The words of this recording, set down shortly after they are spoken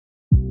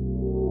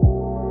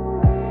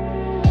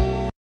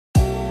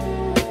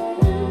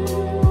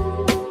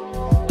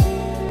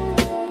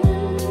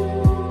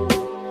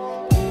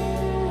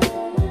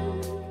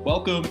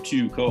Welcome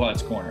to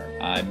Kohut's Corner.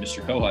 I'm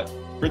Mr. Kohut,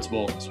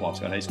 principal of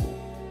Swampscott High School.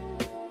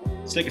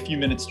 Let's take a few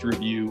minutes to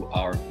review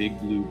our big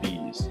blue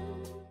B's.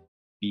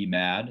 Be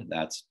mad,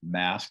 that's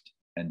masked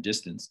and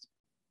distanced.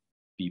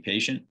 Be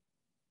patient.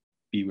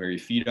 Be where your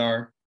feet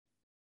are.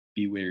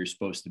 Be where you're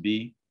supposed to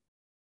be.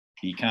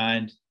 Be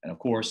kind. And of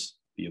course,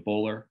 be a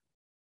bowler,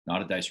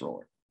 not a dice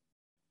roller.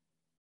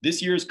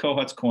 This year's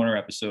Kohut's Corner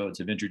episodes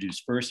have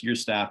introduced first-year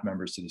staff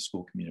members to the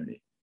school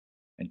community.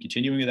 And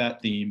continuing with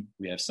that theme,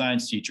 we have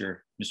science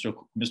teacher, Mr.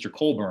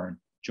 Colburn,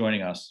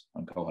 joining us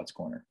on Kohut's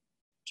Corner.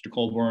 Mr.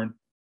 Colburn,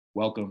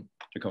 welcome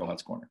to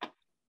Kohut's Corner.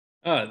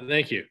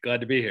 Thank you.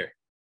 Glad to be here.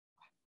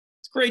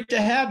 It's great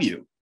to have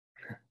you.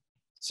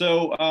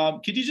 So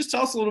could you just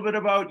tell us a little bit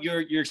about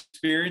your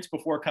experience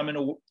before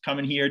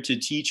coming here to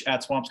teach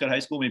at Swampscott High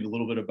School, maybe a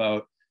little bit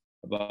about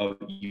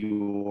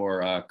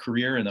your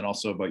career and then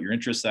also about your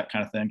interests, that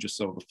kind of thing, just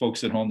so the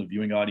folks at home, the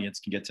viewing audience,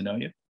 can get to know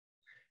you?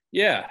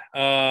 Yeah.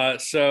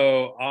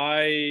 So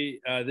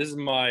this is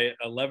my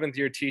 11th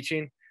year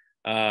teaching.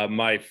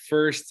 My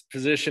first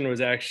position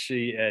was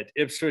actually at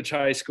Ipswich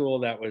High School.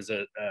 That was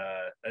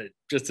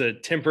just a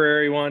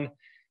temporary one.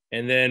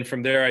 And then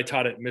from there, I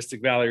taught at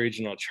Mystic Valley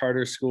Regional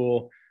Charter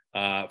School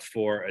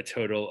for a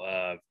total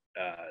of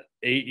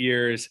 8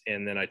 years.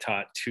 And then I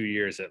taught 2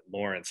 years at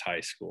Lawrence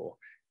High School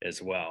as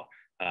well.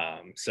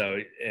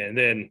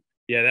 That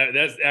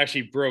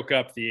actually broke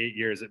up the 8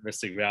 years at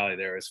Mystic Valley.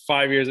 There was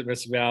 5 years at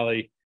Mystic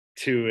Valley,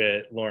 2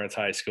 at Lawrence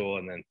High School,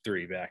 and then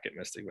 3 back at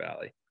Mystic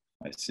Valley.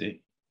 I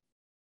see.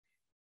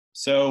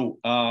 So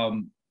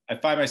I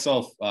find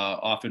myself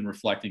often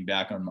reflecting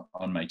back on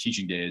my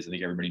teaching days. I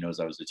think everybody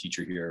knows I was a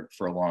teacher here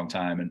for a long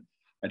time, and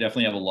I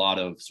definitely have a lot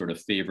of sort of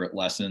favorite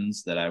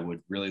lessons that I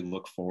would really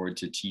look forward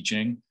to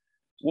teaching.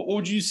 What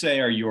would you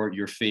say are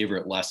your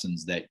favorite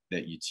lessons that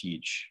you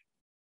teach?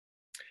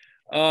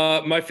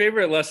 My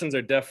favorite lessons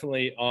are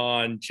definitely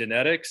on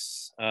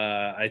genetics.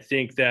 I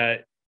think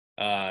that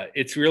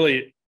it's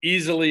really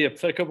easily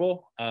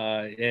applicable,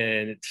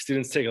 and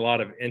students take a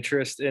lot of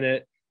interest in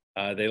it.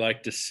 They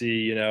like to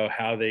see,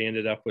 how they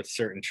ended up with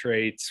certain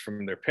traits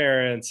from their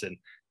parents and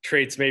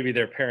traits maybe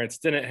their parents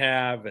didn't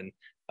have and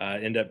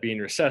end up being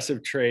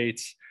recessive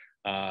traits.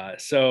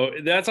 So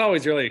that's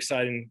always really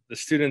exciting. The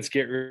students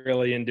get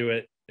really into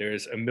it.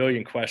 There's a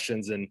million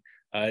questions, and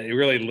it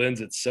really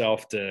lends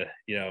itself to,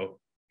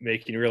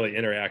 making really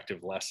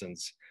interactive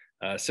lessons.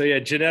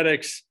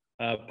 Genetics,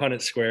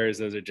 Punnett squares,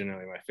 those are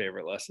generally my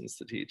favorite lessons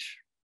to teach.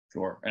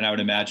 Sure. And I would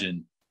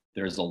imagine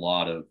there's a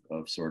lot of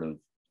sort of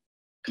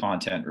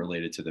content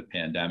related to the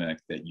pandemic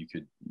that you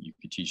could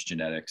teach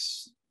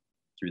genetics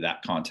through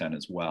that content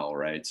as well,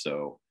 right?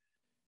 So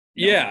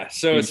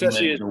so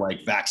especially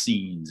like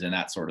vaccines and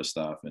that sort of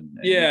stuff.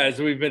 As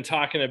we've been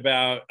talking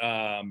about,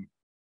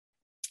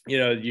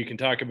 you can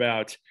talk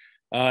about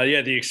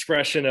the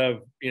expression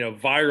of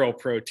viral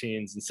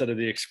proteins instead of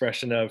the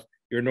expression of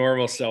your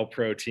normal cell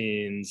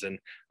proteins, and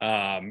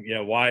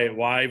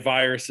why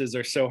viruses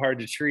are so hard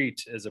to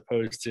treat as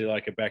opposed to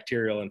like a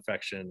bacterial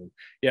infection.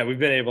 Yeah, we've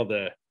been able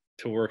to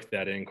work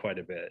that in quite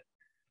a bit.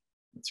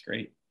 That's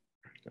great.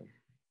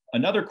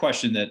 Another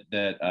question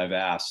that I've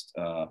asked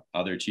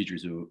other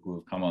teachers who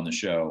have come on the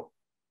show: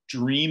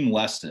 dream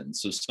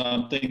lessons. So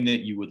something that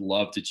you would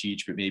love to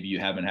teach, but maybe you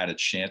haven't had a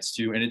chance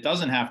to. And it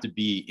doesn't have to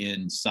be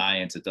in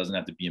science. It doesn't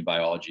have to be in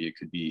biology. It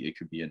could be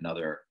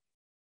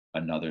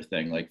another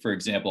thing. Like, for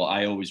example,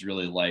 I would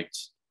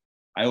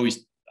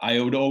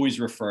always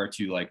refer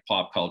to like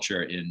pop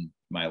culture in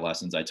my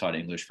lessons. I taught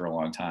English for a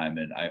long time,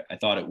 and I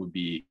thought it would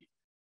be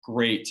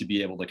great to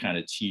be able to kind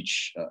of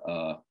teach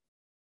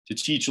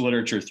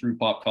literature through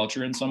pop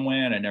culture in some way.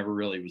 And I never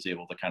really was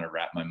able to kind of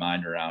wrap my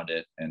mind around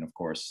it. And of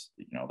course,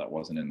 that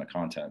wasn't in the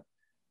content.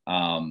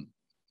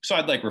 So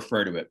I'd like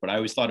refer to it, but I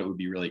always thought it would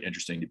be really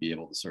interesting to be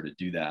able to sort of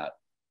do that.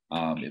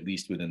 At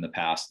least within the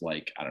past,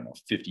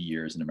 50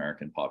 years in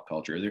American pop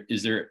culture.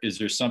 Is there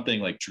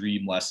something like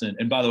dream lesson?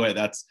 And by the way,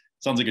 that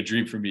sounds like a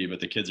dream for me, but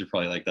the kids are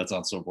probably like, that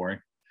sounds so boring.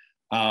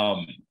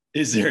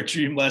 Is there a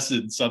dream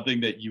lesson,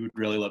 something that you would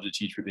really love to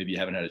teach, but maybe you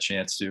haven't had a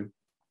chance to?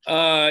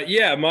 My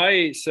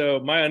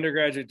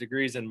undergraduate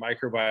degrees in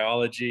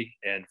microbiology,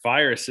 and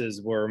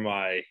viruses were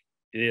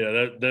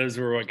those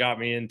were what got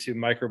me into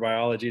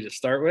microbiology to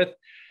start with.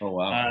 Oh,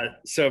 wow.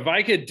 So if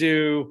I could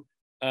do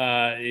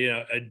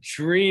a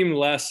dream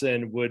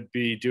lesson would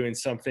be doing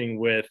something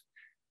with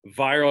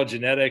viral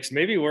genetics,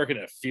 maybe working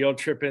a field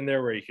trip in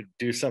there where you could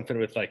do something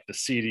with like the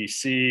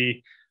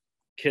CDC.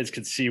 Kids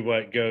could see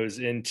what goes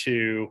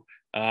into,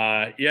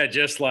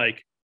 just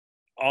like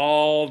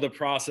all the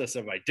process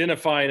of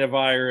identifying a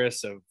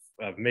virus, of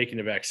making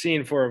a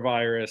vaccine for a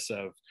virus,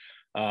 of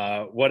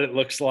what it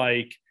looks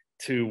like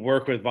to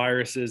work with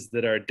viruses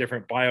that are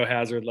different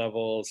biohazard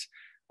levels.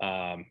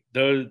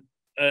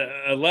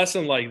 A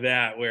lesson like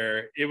that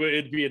where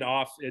it'd be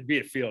a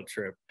field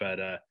trip, but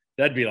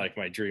that'd be like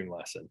my dream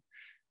lesson.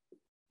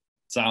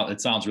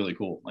 It sounds really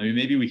cool. I mean,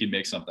 maybe we can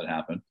make something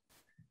happen.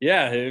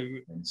 Yeah,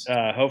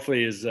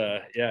 hopefully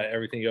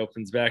everything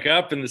opens back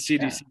up and the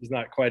CDC is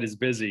not quite as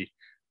busy.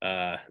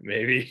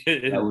 Maybe.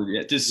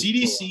 Does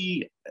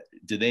CDC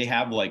do they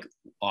have like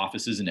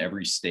offices in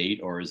every state,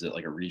 or is it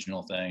like a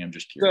regional thing? I'm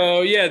just curious.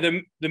 So yeah,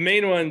 the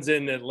main one's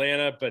in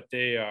Atlanta, but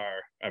they are,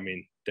 I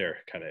mean, they're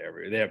kind of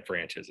everywhere. They have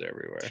branches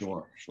everywhere.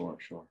 Sure.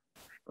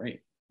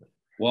 Great.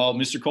 Well,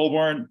 Mr.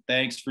 Colburn,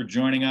 thanks for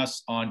joining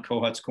us on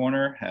Kohut's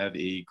Corner. Have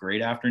a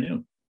great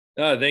afternoon.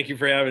 Thank you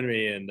for having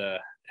me, and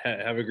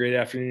have a great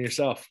afternoon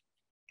yourself.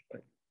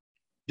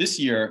 This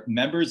year,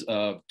 members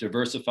of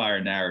Diversify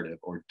Our Narrative,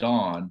 or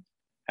DAWN,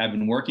 have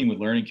been working with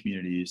learning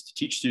communities to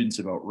teach students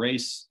about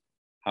race,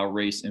 how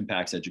race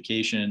impacts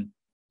education,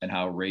 and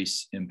how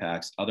race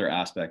impacts other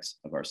aspects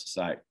of our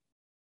society.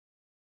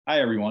 Hi,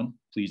 everyone.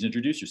 Please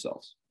introduce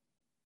yourselves.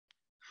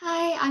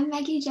 Hi, I'm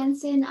Maggie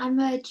Jensen. I'm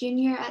a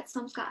junior at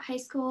Swampscott High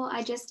School.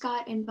 I just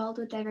got involved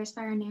with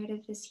Diversify Our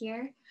Narrative this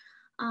year,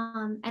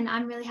 and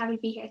I'm really happy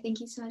to be here. Thank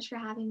you so much for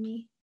having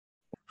me.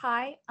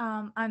 Hi,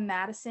 I'm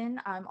Madison.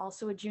 I'm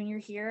also a junior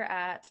here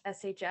at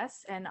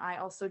SHS, and I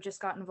also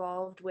just got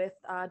involved with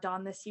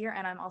Dawn this year,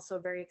 and I'm also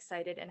very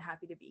excited and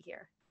happy to be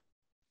here.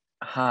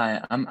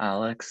 Hi, I'm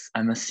Alex.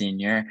 I'm a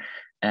senior,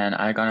 and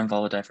I got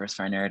involved with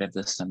Diversify Our Narrative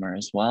this summer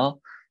as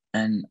well,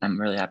 and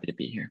I'm really happy to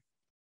be here.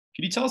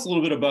 Can you tell us a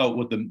little bit about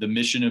what the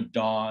mission of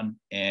DAWN,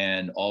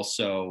 and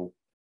also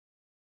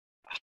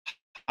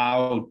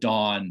how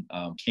DAWN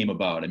came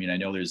about? I mean, I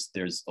know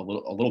there's a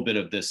little bit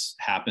of this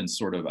happens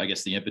sort of, I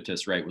guess the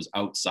impetus, right, was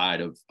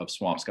outside of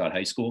Swampscott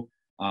High School.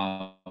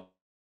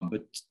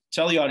 But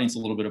tell the audience a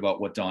little bit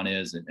about what DAWN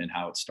is and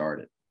how it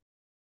started.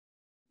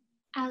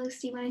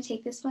 Alex, do you want to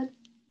take this one?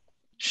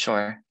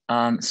 Sure.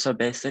 So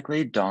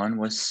basically, DAWN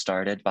was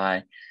started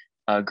by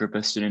a group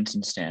of students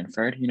in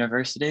Stanford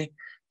University,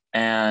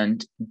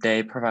 and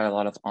they provide a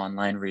lot of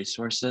online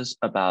resources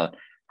about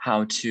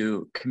how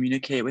to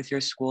communicate with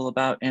your school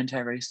about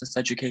anti-racist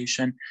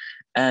education,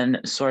 and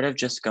sort of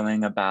just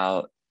going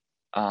about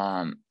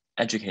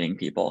educating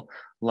people.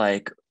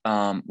 Like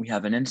we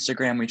have an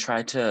Instagram. We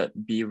try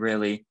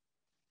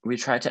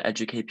to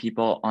educate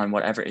people on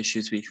whatever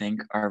issues we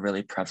think are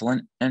really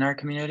prevalent in our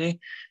community.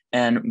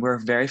 And we're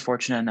very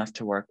fortunate enough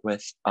to work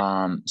with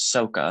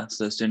SOCA,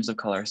 so the Students of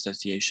Color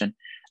Association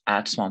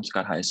at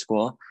Swampscott High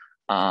School.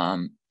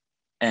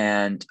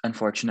 And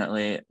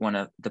unfortunately, one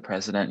of the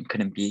president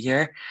couldn't be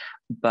here,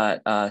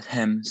 but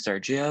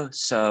Sergio.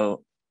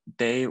 So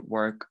they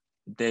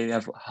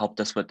have helped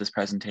us with this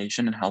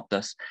presentation and helped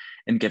us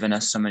and given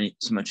us so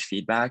much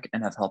feedback,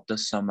 and have helped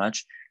us so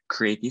much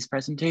create these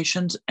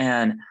presentations.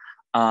 And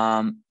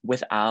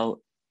without,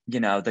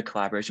 the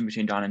collaboration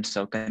between Dawn and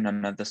SOCA,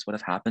 none of this would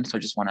have happened. So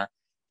I just want to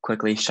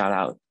quickly shout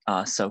out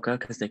SOCA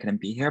because they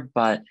couldn't be here.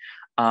 But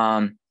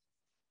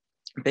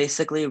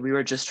basically, we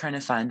were just trying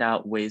to find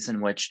out ways in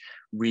which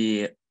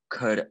we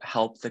could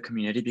help the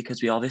community,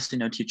 because we obviously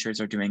know teachers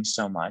are doing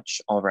so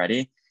much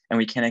already, and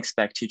we can't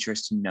expect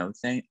teachers to know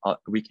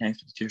we can't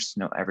expect teachers to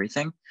know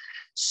everything.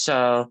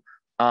 So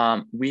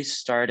we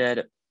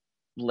started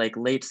like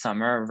late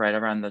summer, right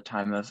around the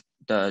time of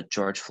the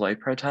George Floyd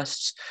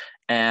protests.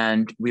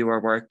 And we were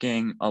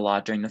working a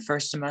lot during the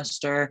first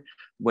semester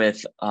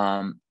with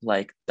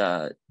like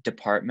the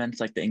departments,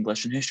 like the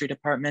English and history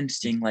department,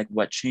 seeing like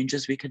what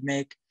changes we could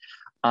make.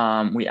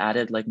 We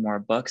added like more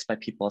books by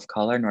people of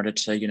color in order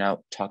to,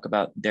 talk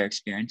about their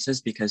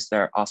experiences, because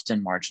they're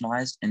often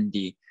marginalized in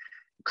the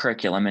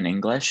curriculum in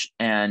English.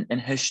 And in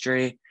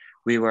history,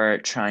 we were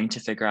trying to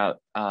figure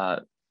out,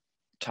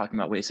 talking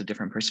about ways of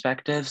different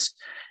perspectives.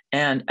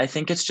 And I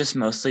think it's just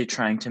mostly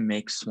trying to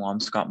make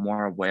Swampscott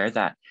more aware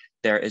that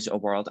there is a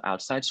world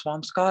outside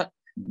Swampscott,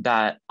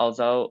 that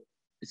although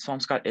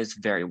Swampscott is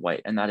very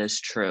white, and that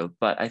is true,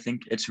 but I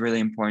think it's really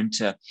important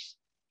to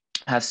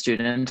have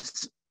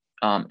students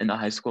in the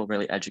high school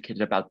really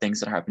educated about things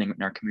that are happening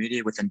in our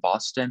community within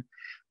Boston,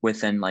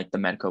 within like the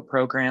medical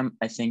program.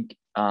 I think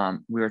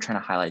we were trying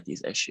to highlight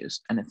these issues.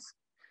 And if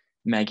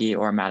Maggie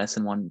or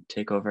Madison want to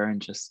take over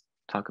and just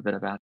talk a bit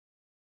about it.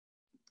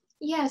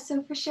 Yeah,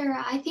 so for sure.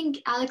 I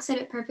think Alex said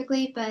it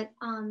perfectly, but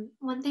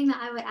one thing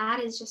that I would add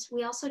is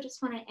we also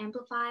just want to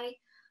amplify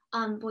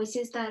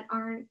voices that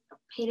aren't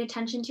paid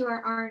attention to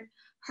or aren't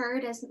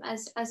heard as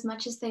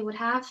much as they would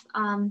have.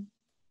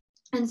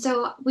 And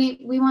so we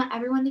want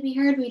everyone to be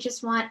heard. We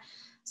just want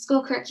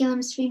school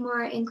curriculums to be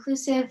more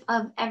inclusive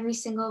of every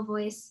single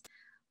voice.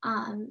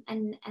 And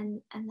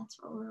that's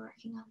what we're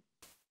working on.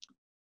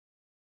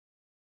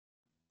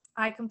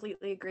 I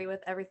completely agree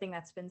with everything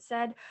that's been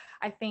said.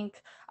 I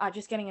think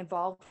just getting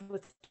involved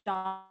with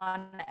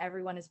Dawn,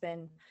 everyone has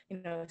been,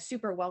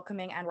 super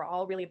welcoming, and we're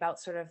all really about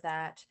sort of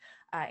that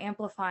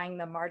amplifying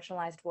the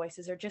marginalized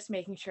voices, or just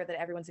making sure that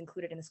everyone's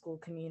included in the school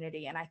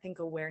community. And I think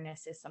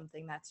awareness is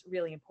something that's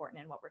really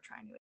important in what we're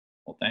trying to do.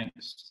 Well,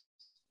 thanks.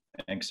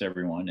 Thanks,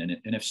 everyone. And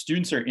if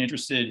students are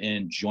interested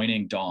in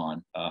joining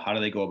DAWN, how do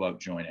they go about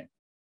joining?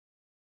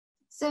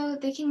 So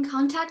they can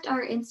contact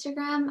our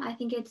Instagram. I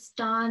think it's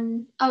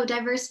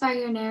Diversify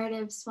Your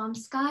Narrative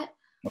Swampscott.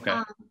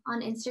 Okay.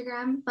 On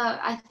Instagram, but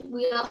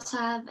we also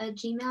have a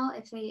Gmail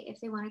if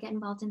they want to get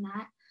involved in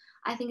that.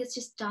 I think it's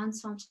just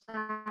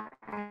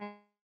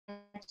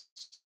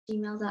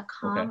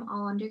dawnswampscott@gmail.com, okay.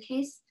 All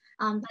undercase.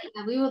 But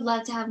yeah, we would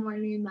love to have more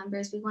new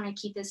members. We want to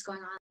keep this going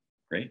on.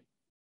 Great.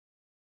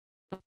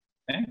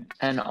 Okay.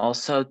 And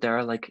also there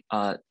are like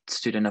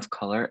Student of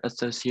Color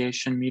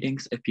Association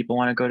meetings if people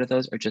want to go to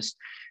those, or just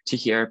to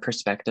hear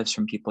perspectives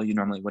from people you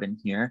normally wouldn't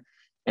hear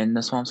in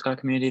the Swampscott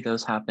community.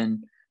 Those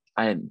happen,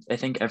 I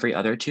think every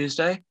other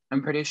Tuesday,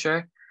 I'm pretty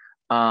sure.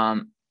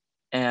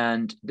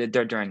 And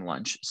they're during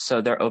lunch.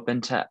 So they're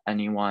open to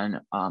anyone,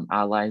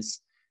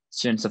 allies,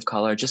 students of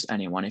color, just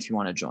anyone if you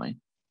want to join.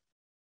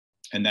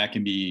 And that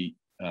can be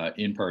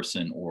in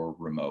person or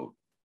remote,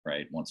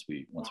 right? Once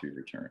we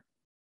return.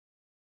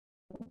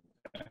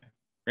 Okay.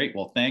 Great.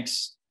 Well,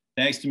 thanks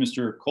to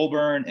Mr.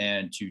 Colburn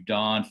and to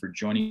Don for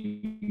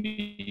joining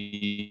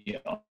me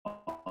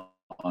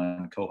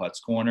on Kohut's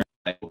Corner.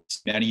 I hope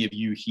many of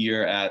you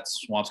here at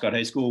Swampscott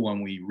High School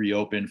when we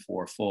reopen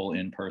for full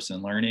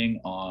in-person learning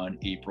on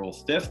April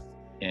 5th.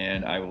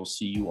 And I will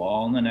see you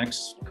all in the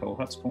next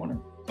Kohut's Corner.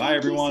 Bye,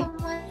 everyone.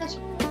 Thank you so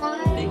much.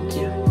 Bye. Thank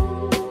you.